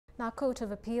Now, Court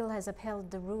of Appeal has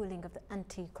upheld the ruling of the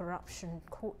Anti-Corruption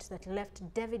Court that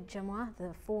left David Jamwa,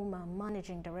 the former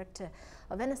Managing Director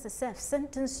of NSSF,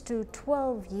 sentenced to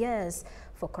 12 years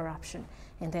for corruption.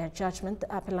 In their judgment,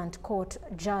 the Appellant Court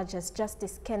judges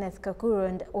Justice Kenneth, Kakuru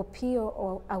and Opiyo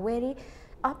or Aweri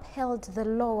upheld the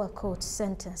lower court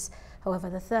sentence. However,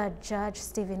 the third judge,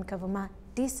 Kavuma,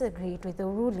 disagreed with the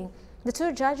ruling. The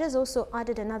two judges also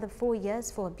added another 4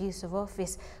 years for abuse of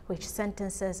office, which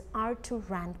sentences are to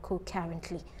run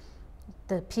concurrently.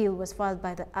 The appeal was filed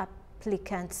by the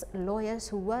applicant's lawyers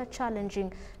who were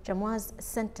challenging Jamwa's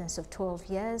sentence of 12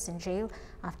 years in jail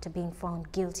after being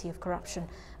found guilty of corruption.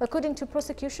 According to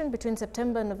prosecution, between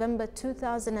September and November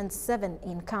 2007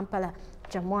 in Kampala,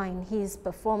 Jamwa, in his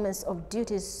performance of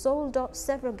duties, sold off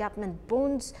several government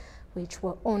bonds which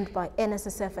were owned by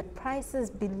NSSF at prices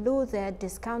below their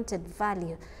discounted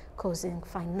value, causing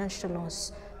financial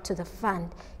loss to the fund.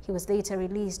 He was later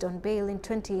released on bail in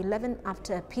 2011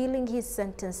 after appealing his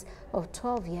sentence of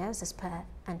 12 years as per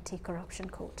Anti-Corruption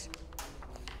Court.